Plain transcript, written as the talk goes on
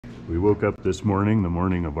We woke up this morning, the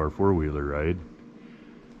morning of our four-wheeler ride,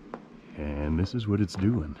 and this is what it's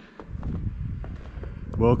doing.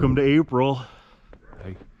 Welcome to April.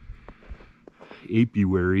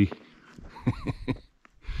 Apiary.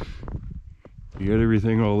 You got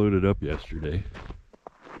everything all loaded up yesterday.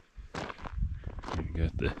 You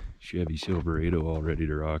got the Chevy Silverado all ready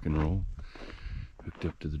to rock and roll. Hooked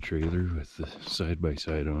up to the trailer with the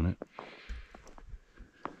side-by-side on it.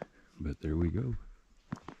 But there we go.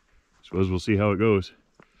 Suppose we'll see how it goes.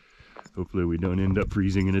 Hopefully we don't end up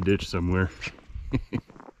freezing in a ditch somewhere.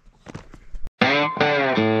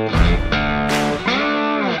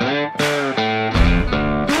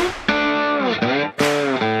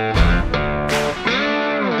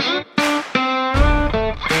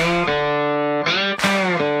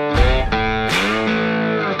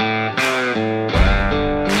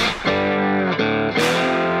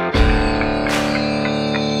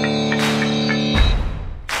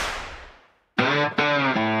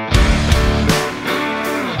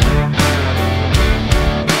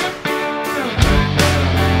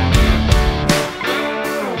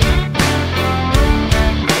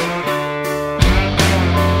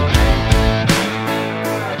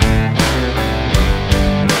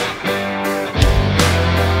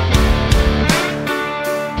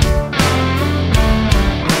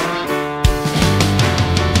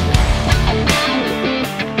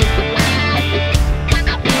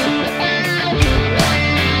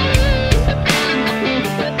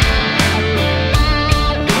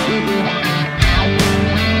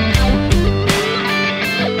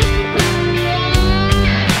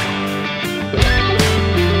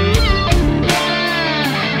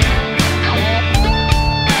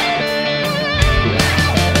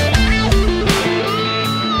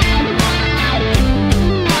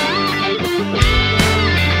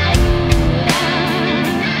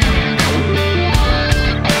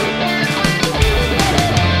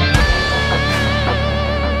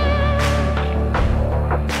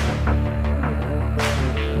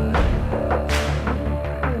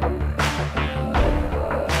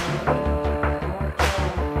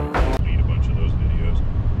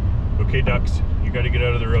 Okay, ducks, you got to get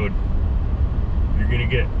out of the road.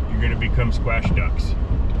 You're gonna become squash ducks.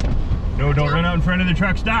 No, don't run out in front of the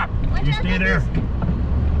truck. Stop. You stay there.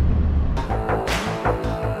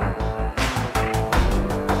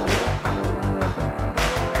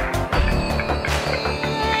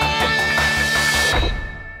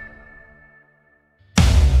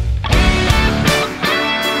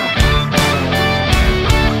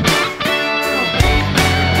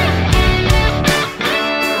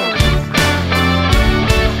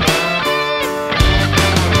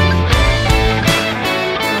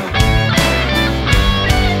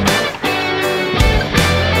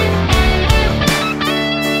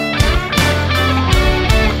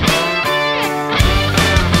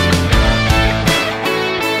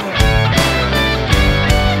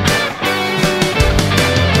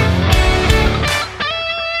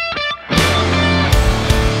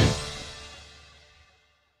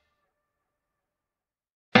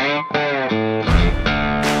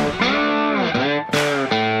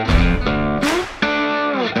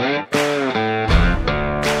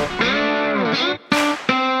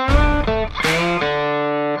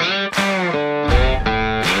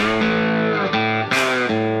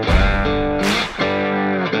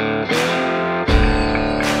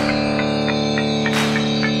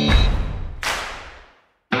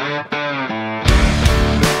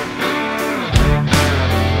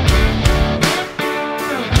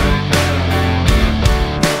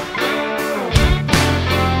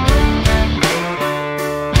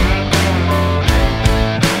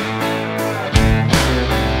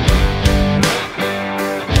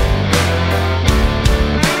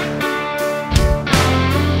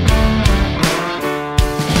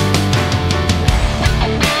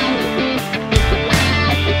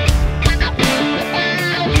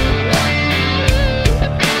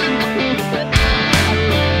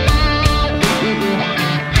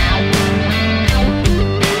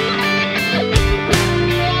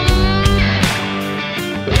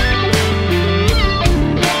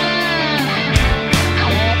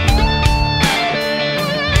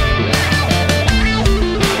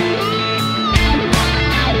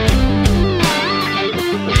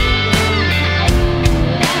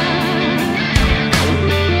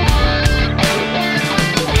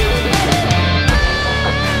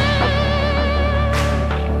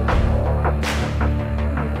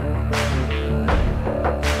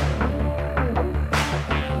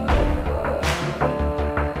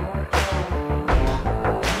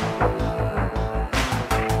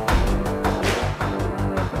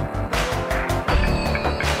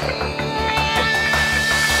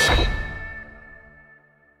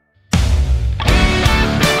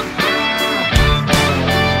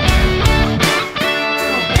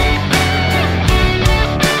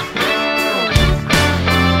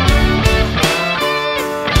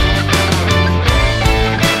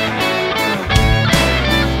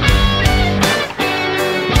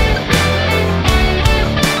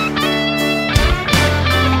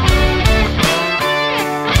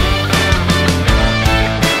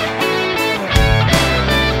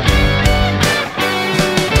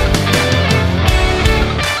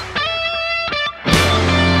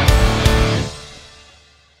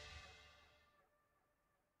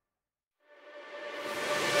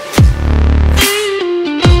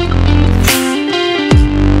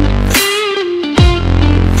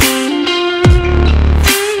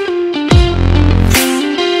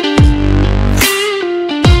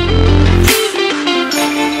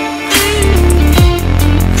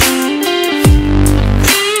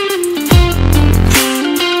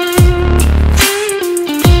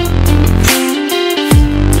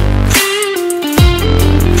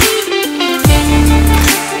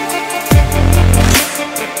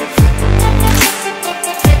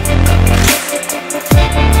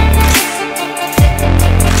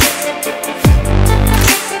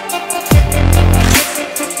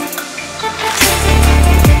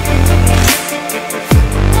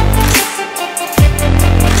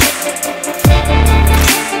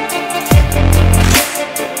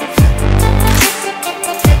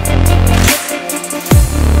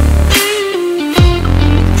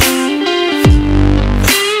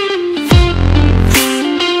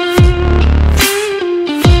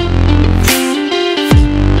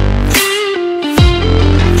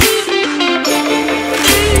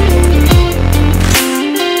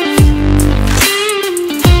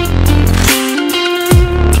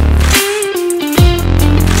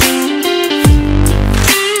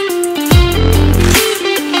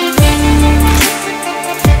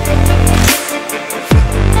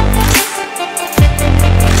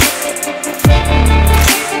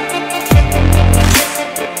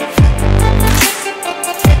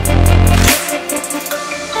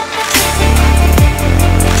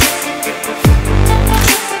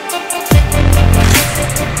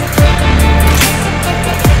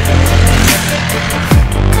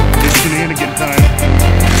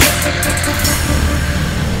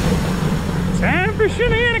 for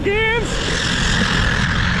shenanigans.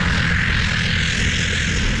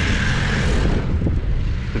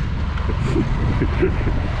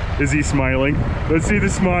 Is he smiling? Let's see the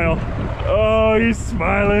smile. Oh, he's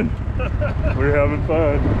smiling. We're having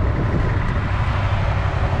fun.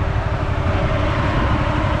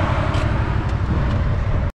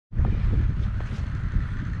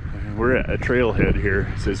 We're at a trailhead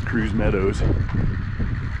here. It says Cruise Meadows.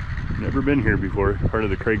 Never been here before. Part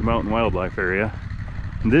of the Craig Mountain Wildlife Area.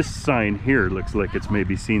 And this sign here looks like it's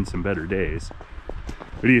maybe seen some better days.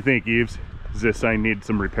 What do you think, Eves? Does this sign need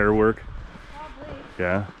some repair work? Probably.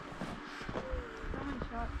 Yeah.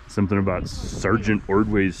 Something about Sergeant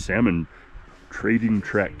Ordway's salmon trading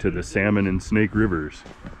track to the Salmon and Snake Rivers.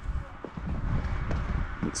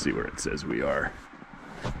 Let's see where it says we are.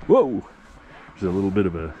 Whoa! There's a little bit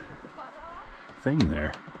of a thing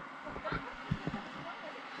there.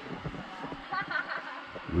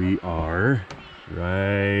 We are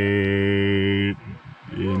right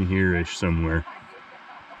in here-ish somewhere.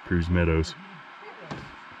 Cruise Meadows.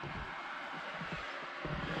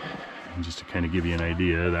 And just to kind of give you an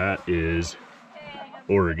idea, that is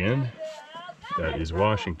Oregon. That is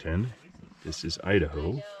Washington. This is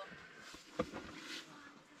Idaho.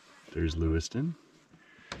 There's Lewiston.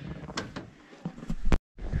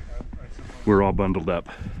 We're all bundled up.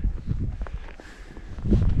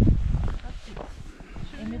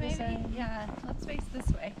 Yeah, let's face this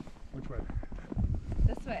way. Which way?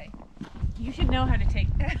 This way. You should know how to take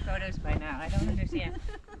photos by now. I don't understand.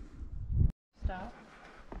 Stop.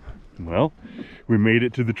 Well, we made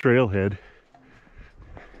it to the trailhead.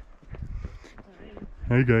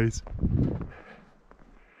 Hi guys.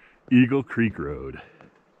 Eagle Creek Road.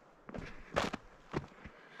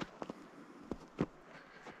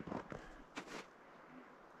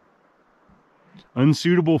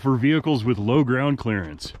 Unsuitable for vehicles with low ground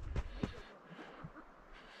clearance.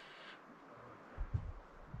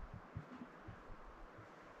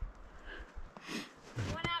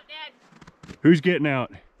 Going out, Dad. Who's getting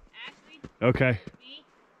out? Ashley. Okay. Me.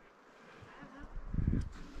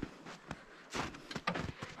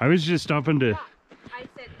 I was just stopping to I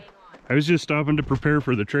said hang on. I was just stopping to prepare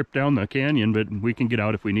for the trip down the canyon, but we can get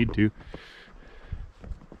out if we need to.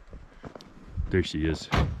 There she is.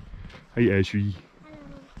 Hi, Ashley.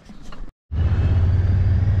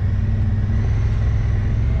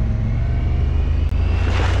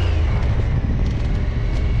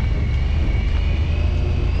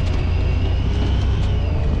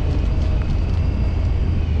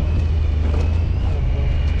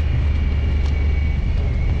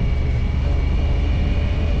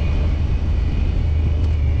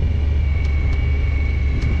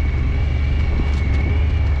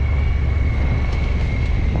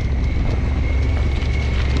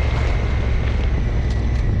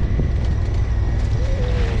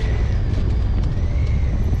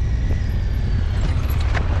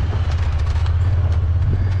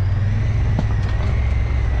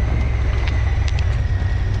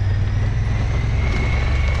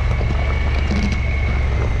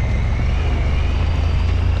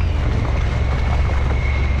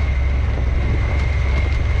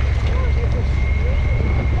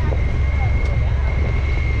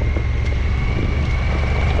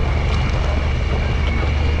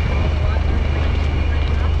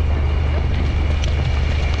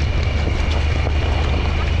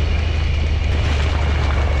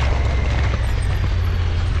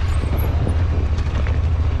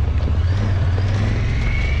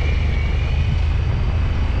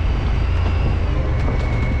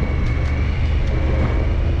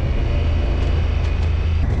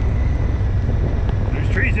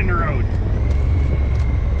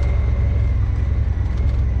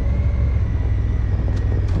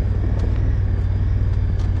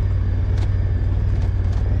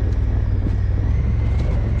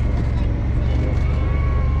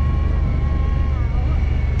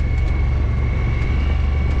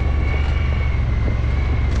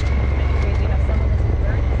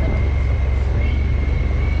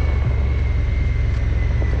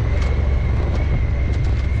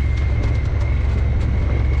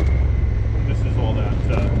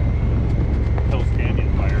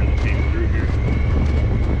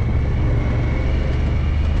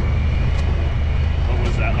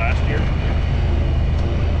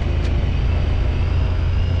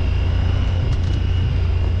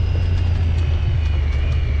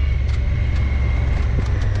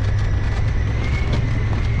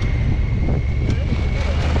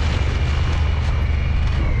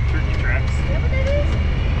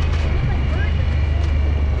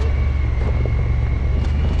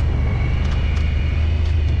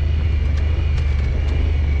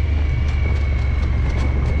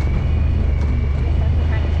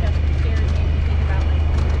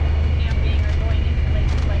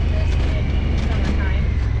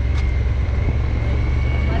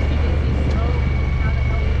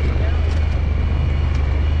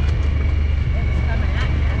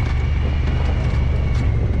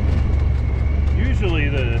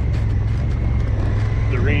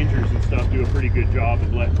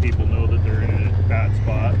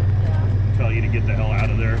 get the hell out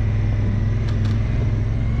of there.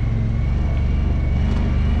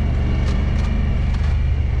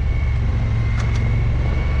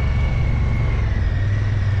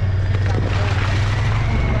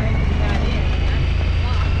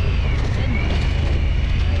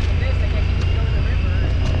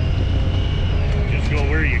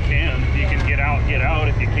 Get out.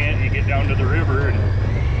 If you can't, you get down to the river and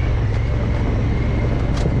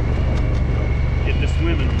get to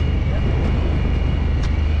swimming.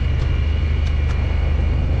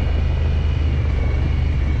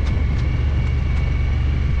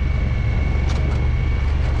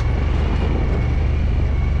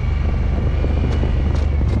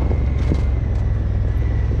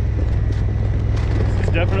 This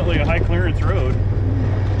is definitely a high clearance road.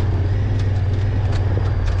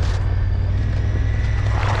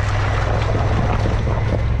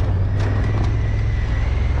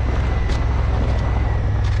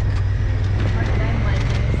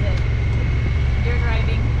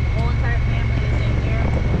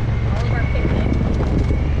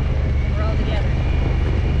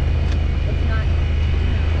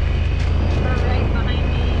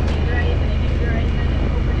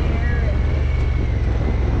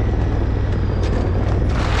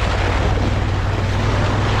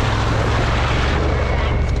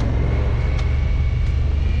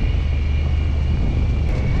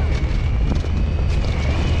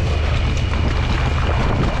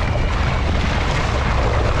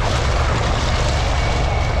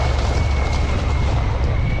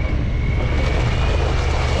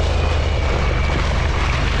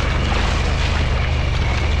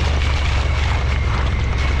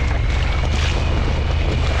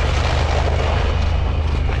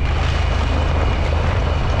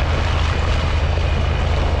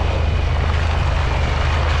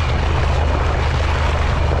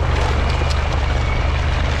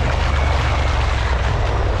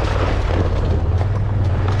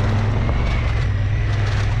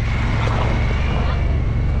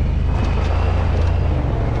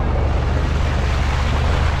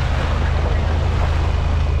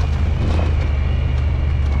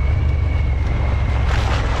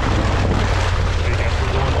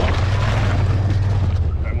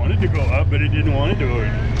 But it didn't want to do it.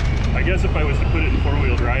 I guess if I was to put it in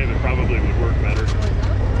four-wheel drive, it probably would work better.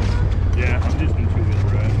 Yeah, I'm just in two-wheel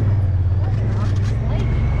drive.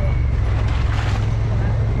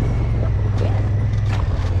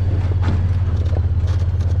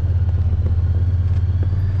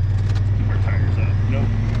 Keep our tires up. Nope.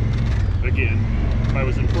 Again, if I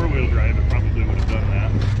was in four-wheel drive, it probably would have done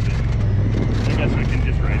that. But I guess I can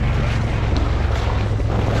just ride the drive.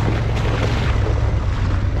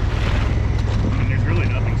 Really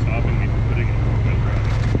nothing stopping me from putting it in four-wheel drive.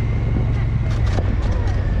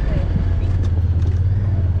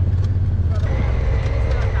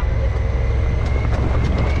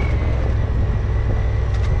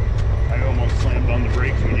 I almost slammed on the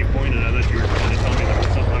brakes when you pointed. I thought you were trying to tell me there was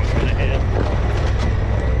something I was going to hit.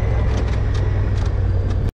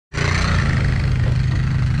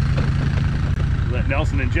 Let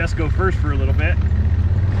Nelson and Jess go first for a little bit.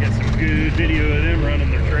 Get some good video of them running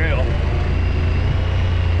their trail.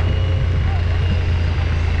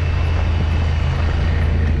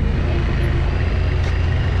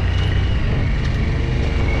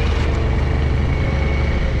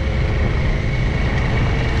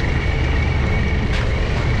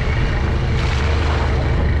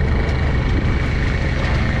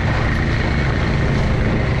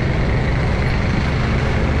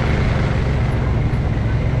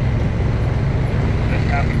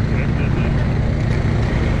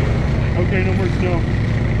 Okay, no more snow.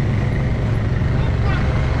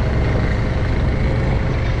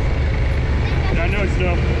 Now no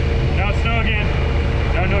snow. Now snow again.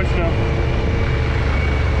 Now no snow.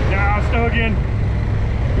 Now snow again.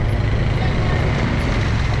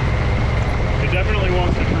 It definitely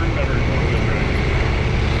wants to turn better in four-wheel drive.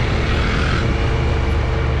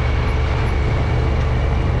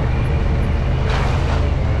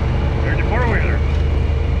 There's the four-wheeler.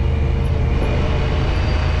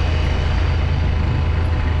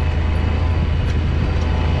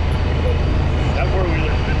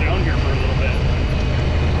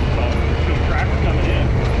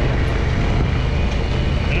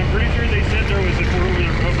 There was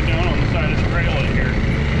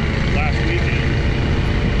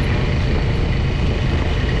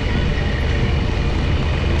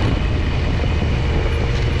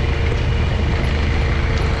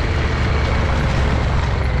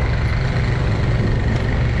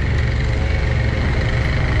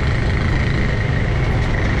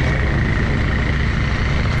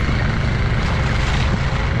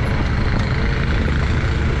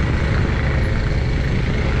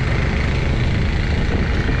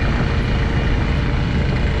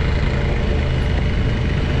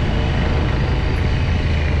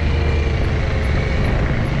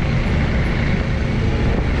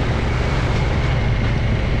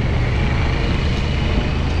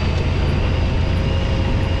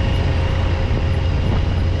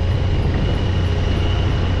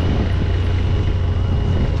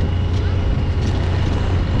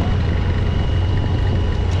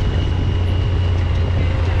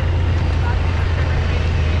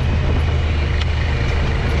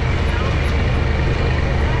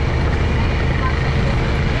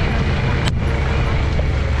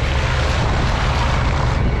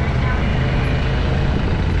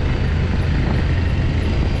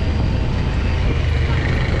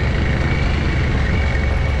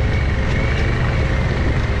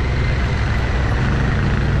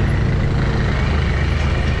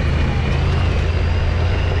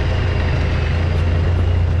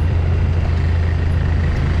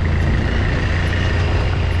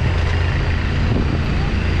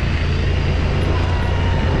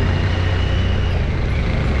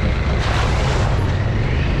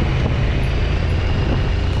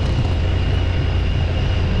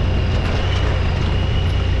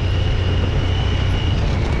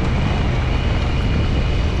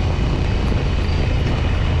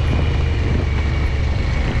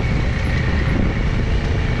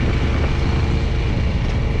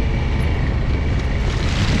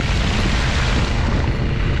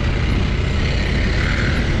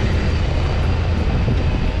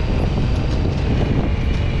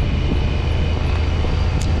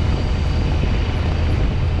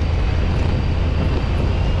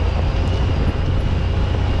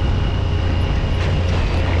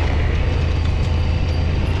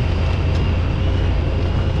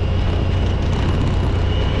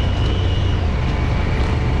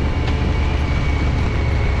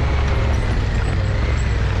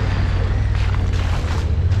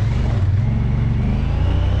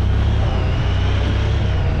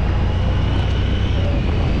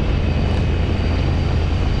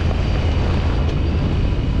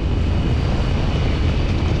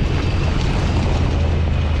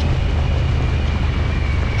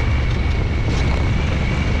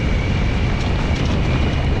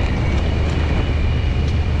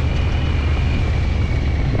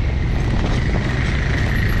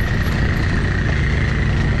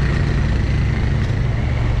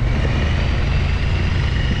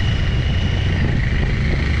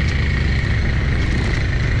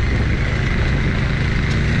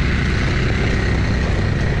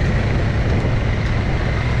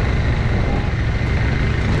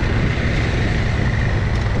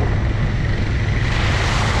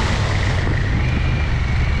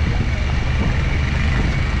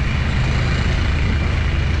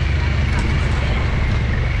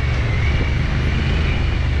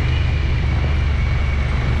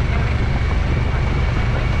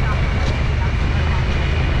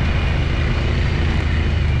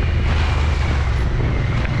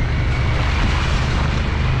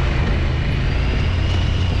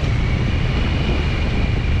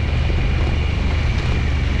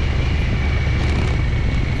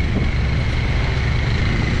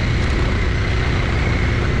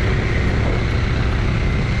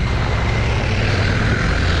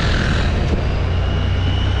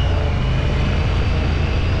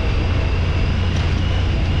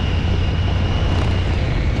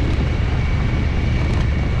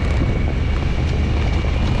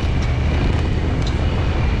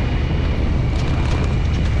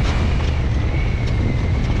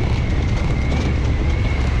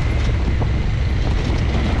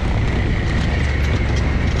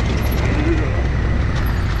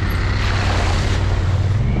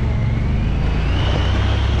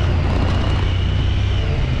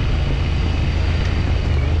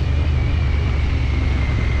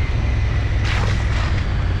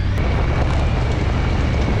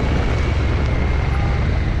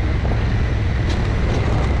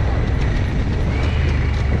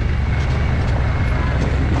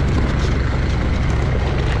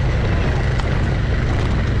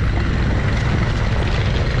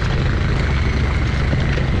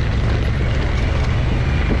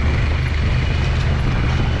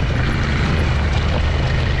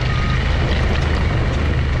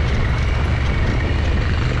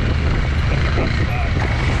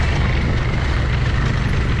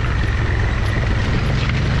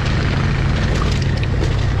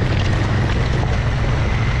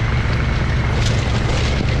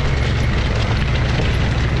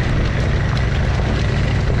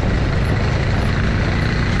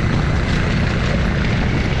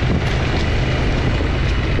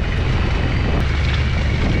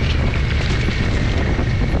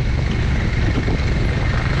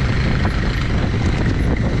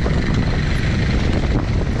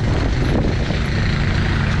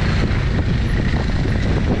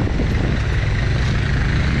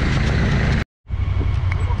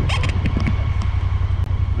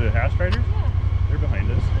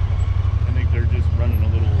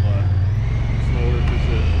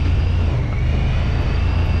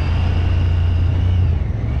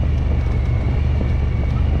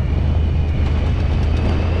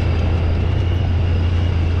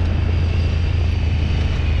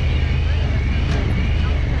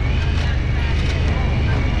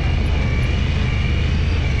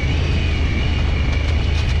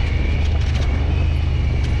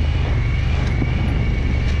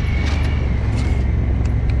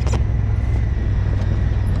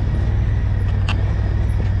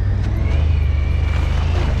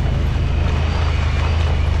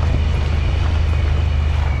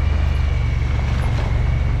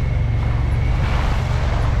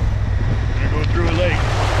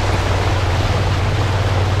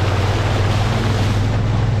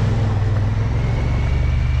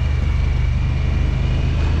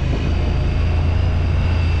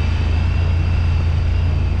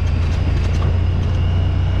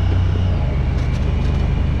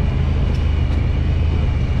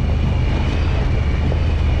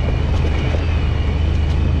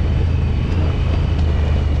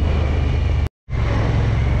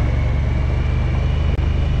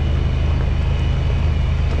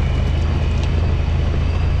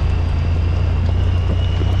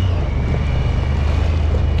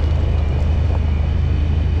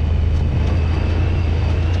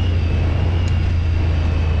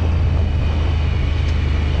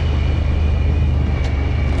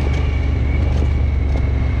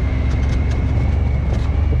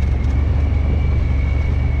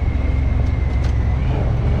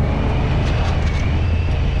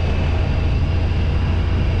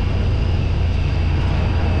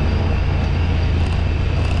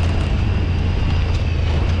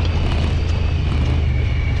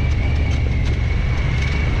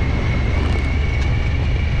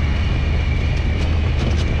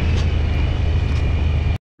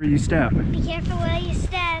step. Be careful where you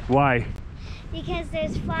step. Why? Because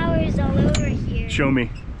there's flowers all over here. Show me.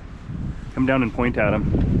 Come down and point at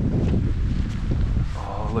them.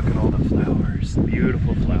 Oh, look at all the flowers.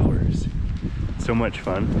 Beautiful flowers. So much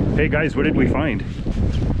fun. Hey guys, what did we find?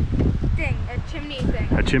 Thing, a chimney thing.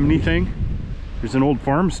 A chimney thing? There's an old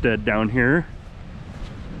farmstead down here.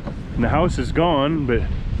 And the house is gone, but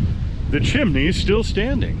the chimney is still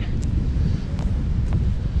standing.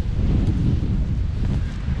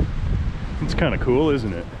 It's kind of cool,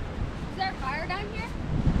 isn't it? Is there a fire down here?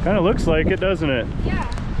 Kind of looks like it, doesn't it? Yeah.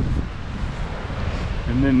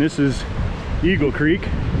 And then this is Eagle Creek.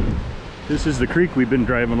 This is the creek we've been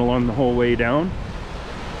driving along the whole way down.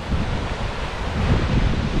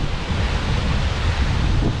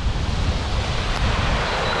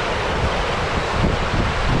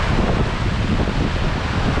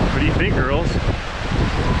 What do you think, girls?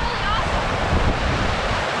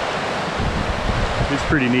 It's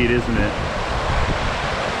pretty neat, isn't it?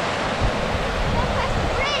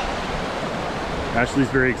 Ashley's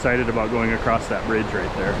very excited about going across that bridge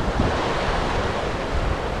right there.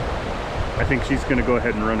 I think she's going to go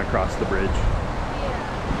ahead and run across the bridge. Yeah.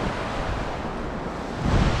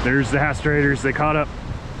 There's the Hastriders. They caught up.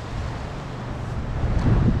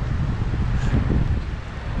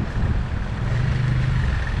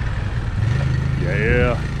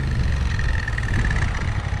 Yeah.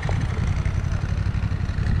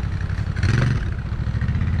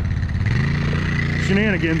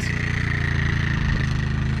 Shenanigans.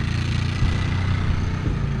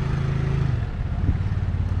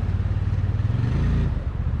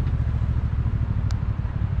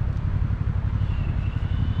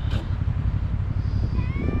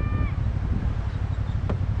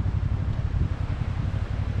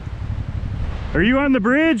 Are you on the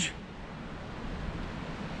bridge?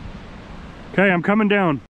 Okay, I'm coming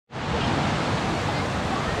down.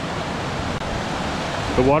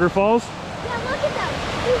 The waterfalls? Yeah, look at them.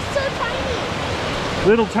 They're so tiny.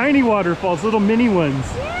 Little tiny waterfalls, little mini ones.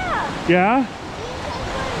 Yeah. Yeah? A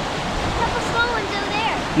couple small ones over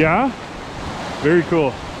there. Yeah? Very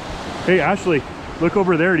cool. Hey, Ashley, look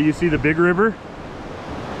over there. Do you see the big river?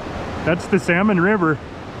 That's the Salmon River.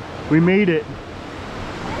 We made it.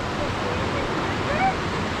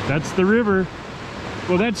 That's the river.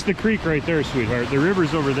 Well, that's the creek right there, sweetheart. The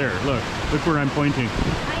river's over there. Look where I'm pointing.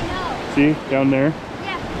 I know. See, down there?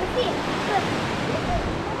 Yeah, I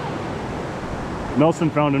see it. Nelson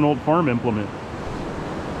found an old farm implement.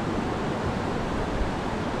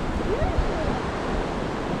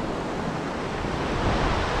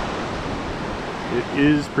 It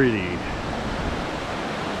is pretty.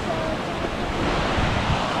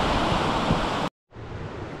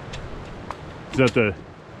 Is that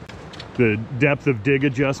the depth of dig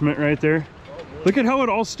adjustment right there? Look at how it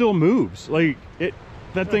all still moves. Like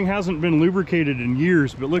that thing hasn't been lubricated in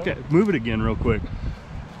years, but move it again real quick.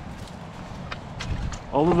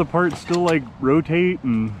 All of the parts still like rotate,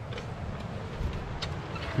 and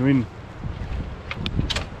I mean,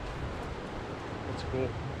 That's cool.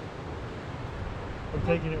 I'm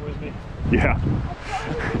taking it with me. yeah.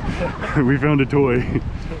 We found a toy.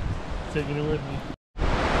 Taking it with me.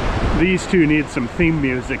 These two need some theme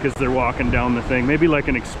music as they're walking down the thing. Maybe like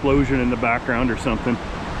an explosion in the background or something.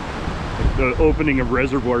 Like the opening of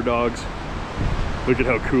Reservoir Dogs. Look at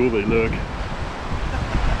how cool they look.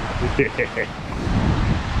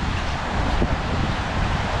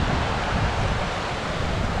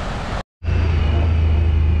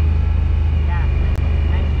 Yeah.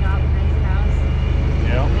 Nice job, nice house,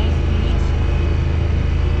 Yeah, nice beach.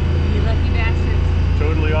 You lucky bastards.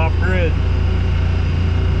 totally off grid.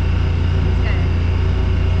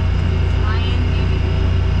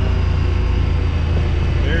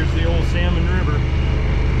 There's the old Salmon River.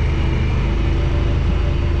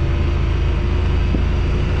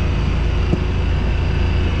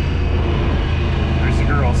 There's the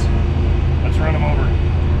girls. Let's run them over.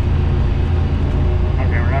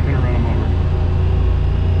 Okay, we're not going to run them over.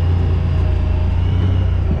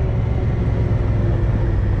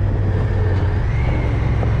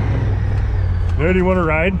 Hey, do you want to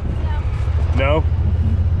ride? No.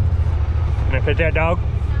 Can I pet that dog?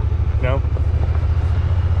 No.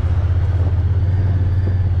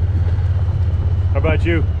 How about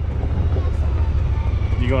you?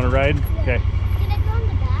 You going to ride? Okay. Can I go in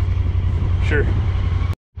the back? Sure.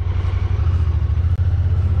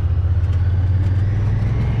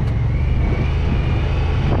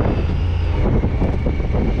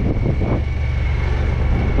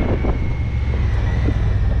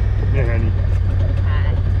 Yeah, honey.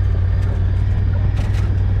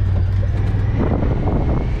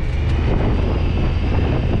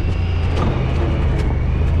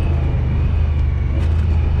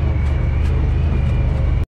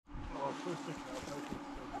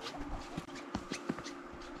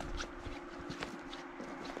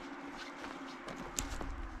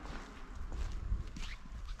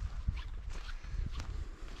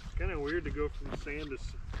 weird to go from sand to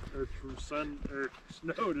or from sun or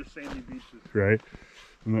snow to sandy beaches. Right?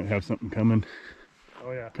 We might have something coming.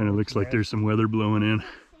 Oh yeah. Kind of looks like there's some weather blowing in.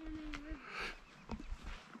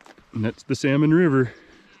 And that's the Salmon River.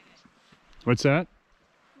 What's that?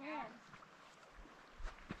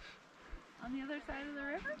 On the other side of the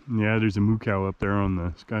river? Yeah, there's a moo cow up there on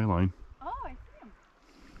the skyline. Oh, I see him.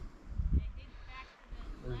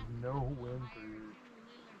 There's no wind for you.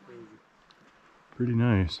 Crazy. Pretty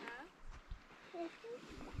nice.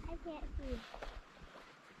 I can't see.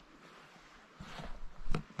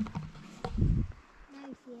 Now I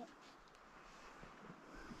see it.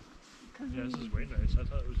 Yeah, this is way nice. I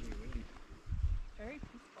thought it was gonna be windy. Very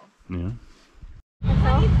peaceful. Yeah. I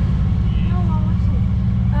fell.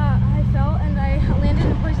 I fell and I landed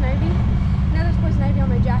in poison ivy. Now there's poison ivy on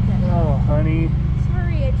my jacket. Oh, honey.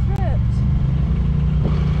 Sorry, I tripped.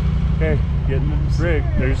 Okay, get in the rig.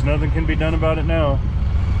 There's nothing can be done about it now.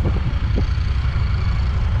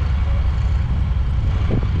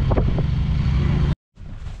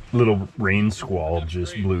 Little rain squall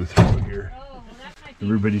just blew through here.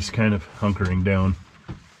 Everybody's kind of hunkering down.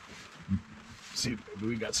 See, maybe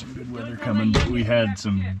we got some good weather coming, but we had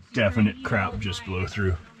some definite crap just blow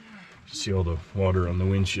through. See all the water on the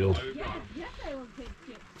windshield.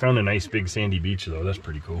 Found a nice big sandy beach though, that's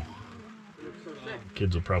pretty cool.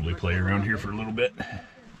 Kids will probably play around here for a little bit.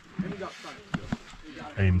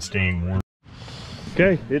 I am staying warm.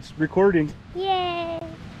 Okay, it's recording. Yay!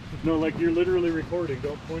 No, like you're literally recording.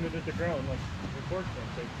 Don't point it at the ground. Like record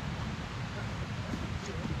something.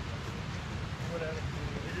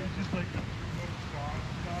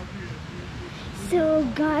 So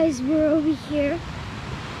guys, we're over here.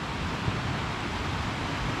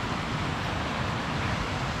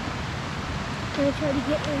 Gonna try to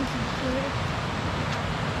get into here.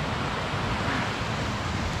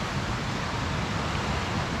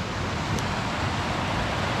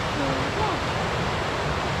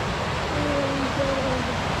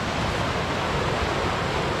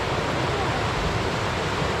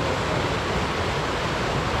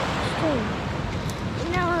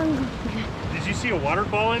 Did you see a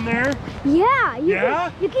waterfall in there? Yeah,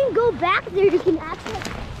 Yeah? you can go back there. You can actually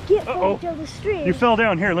get back to the stream. You fell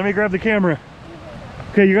down. Here, let me grab the camera.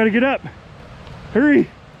 Okay, you gotta get up. Hurry.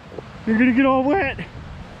 You're gonna get all wet.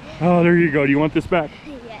 Oh, there you go. Do you want this back?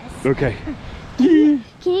 Yes. Okay. Can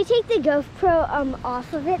you take the GoPro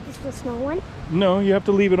off of it? This is the small one. No, you have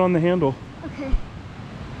to leave it on the handle. Okay.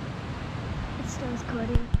 It's still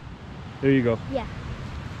recording. There you go. Yeah.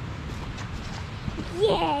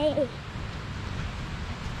 Yay!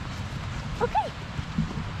 Okay.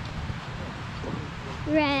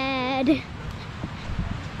 Red.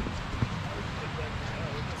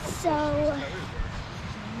 So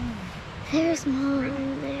there's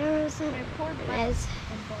Mom. There's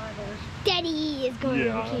Daddy is going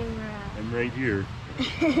on the camera. I'm right here.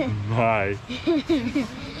 Hi.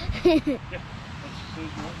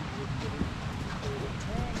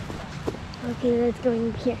 Okay, let's go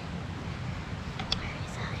in here.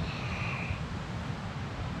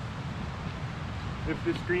 If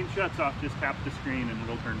the screen shuts off, just tap the screen and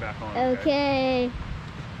it'll turn back on. Okay.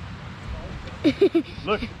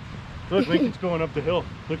 Look, Lincoln's going up the hill.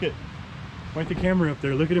 Look at, point the camera up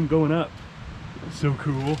there. Look at him going up. So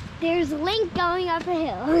cool. There's Link going up a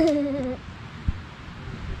hill.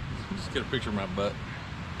 Just get a picture of my butt.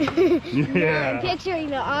 Yeah. I'm picturing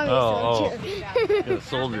the army Oh, soldier. Got a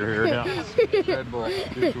soldier here. Yeah. Red Bull,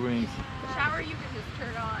 get your wings. The shower you can just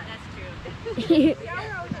turn on. That's true.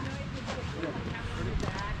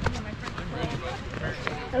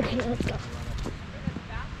 Okay, let's go.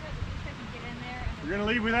 We're gonna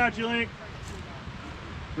leave without you, Link.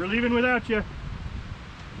 We're leaving without you.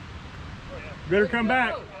 Better come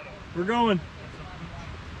back. We're going.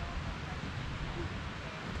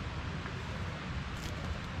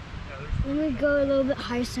 I'm gonna go a little bit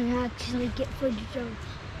higher so I actually get footage of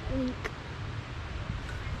Link.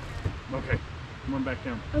 Okay, come on back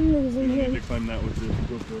down. I'm losing You need him. to climb that with the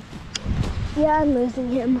GoPro. Yeah, I'm losing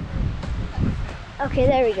him. Okay,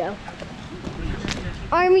 there we go.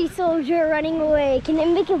 Army soldier running away. Can I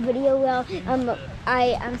make a video while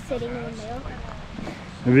I'm sitting in the middle?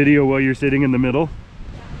 A video while you're sitting in the middle?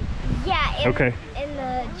 Yeah, Okay. in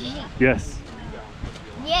the Jeep. Yes.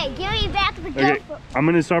 Yeah, give me back the Okay, GoPro. I'm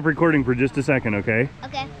gonna stop recording for just a second, okay?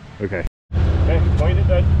 Okay. Okay. Okay, point at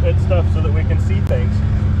that stuff so that we can see things.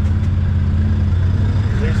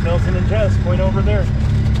 There's Nelson and Jess. Point over there.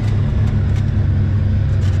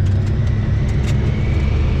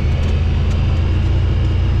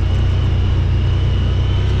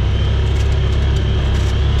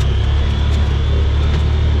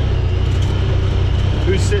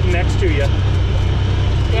 Who's sitting next to you?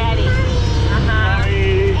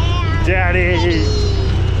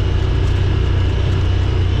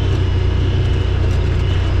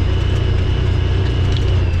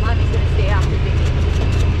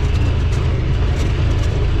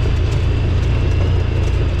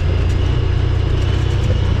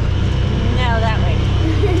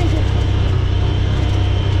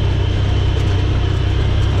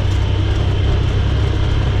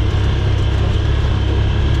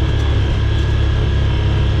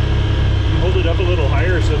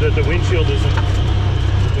 windshield isn't,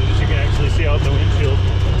 because you can actually see out the windshield.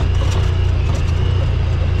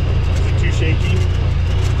 Is it too shaky?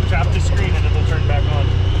 Tap the screen and it'll turn back on.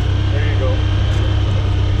 There you go.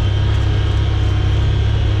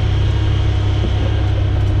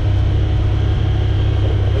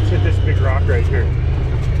 Let's hit this big rock right here.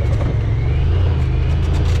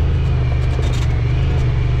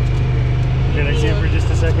 Can I see it for just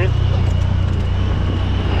a second?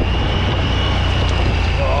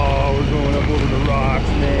 Oh, we're going up over the rocks,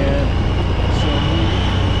 man. So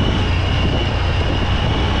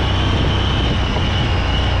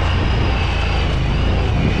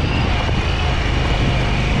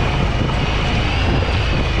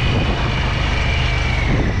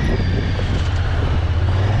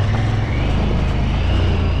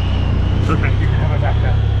okay, you can have my back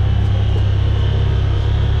now.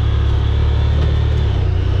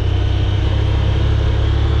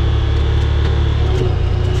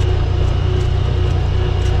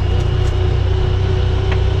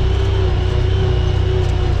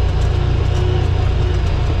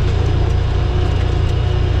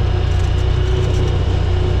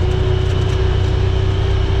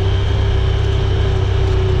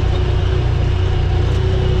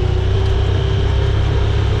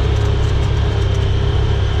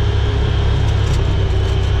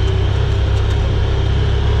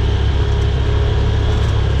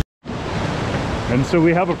 And so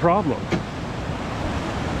we have a problem.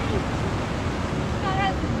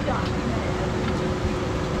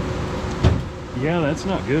 Yeah, that's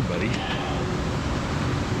not good, buddy. Oh,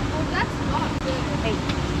 that's not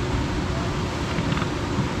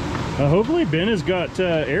good. Hopefully Ben has got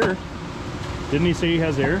air. Didn't he say he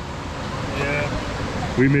has air?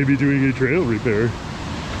 Yeah. We may be doing a trail repair.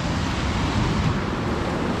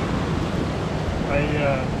 I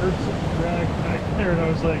heard some drag back there and I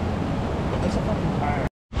was like, that's a fucking tire.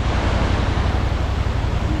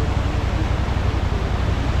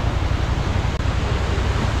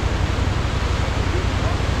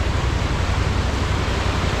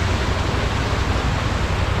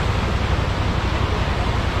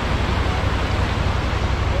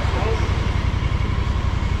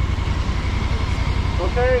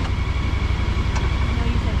 Okay. No,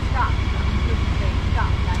 you said stop. You should say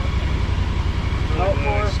stop. That Really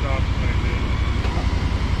glad I stopped when I did.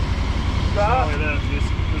 Not only that, this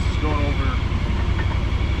is going over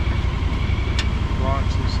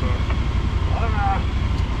rocks and stuff.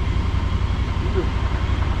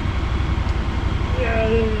 Yeah,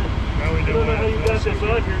 Now we I don't know how you got this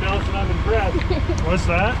on here, Nelson. I'm impressed. What's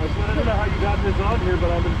that? I don't know how you got this on here,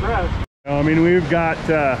 but I'm impressed. I mean, we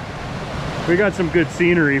got some good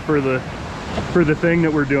scenery for the thing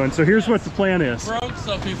that we're doing. So here's what the plan is.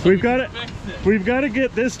 We've got to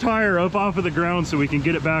get this tire up off of the ground so we can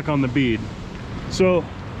get it back on the bead. So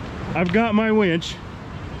I've got my winch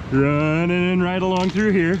running right along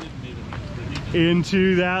through here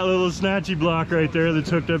into that little snatchy block right there that's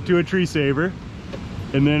hooked up to a tree saver.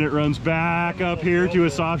 And then it runs back up here to a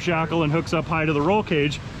soft shackle and hooks up high to the roll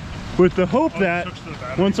cage with the hope that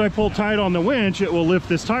once I pull tight on the winch, it will lift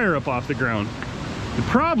this tire up off the ground. The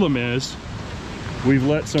problem is we've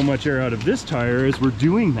let so much air out of this tire as we're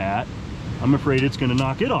doing that, I'm afraid it's gonna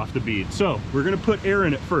knock it off the bead. So we're gonna put air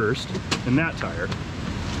in it first, in that tire.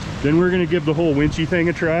 Then we're gonna give the whole winchy thing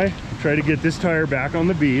a try to get this tire back on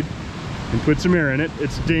the bead and put some air in it.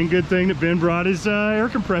 It's a dang good thing that Ben brought his air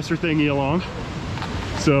compressor thingy along.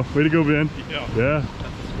 So, way to go, Ben. Yeah. Yeah.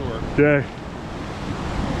 That's the score. Okay.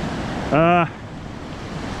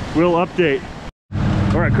 We'll update.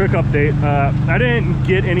 All right, quick update. I didn't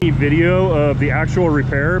get any video of the actual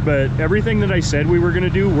repair, but everything that I said we were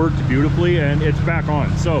gonna do worked beautifully and it's back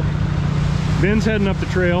on. So, Ben's heading up the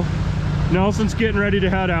trail. Nelson's getting ready to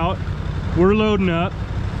head out. We're loading up.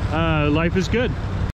 Life is good.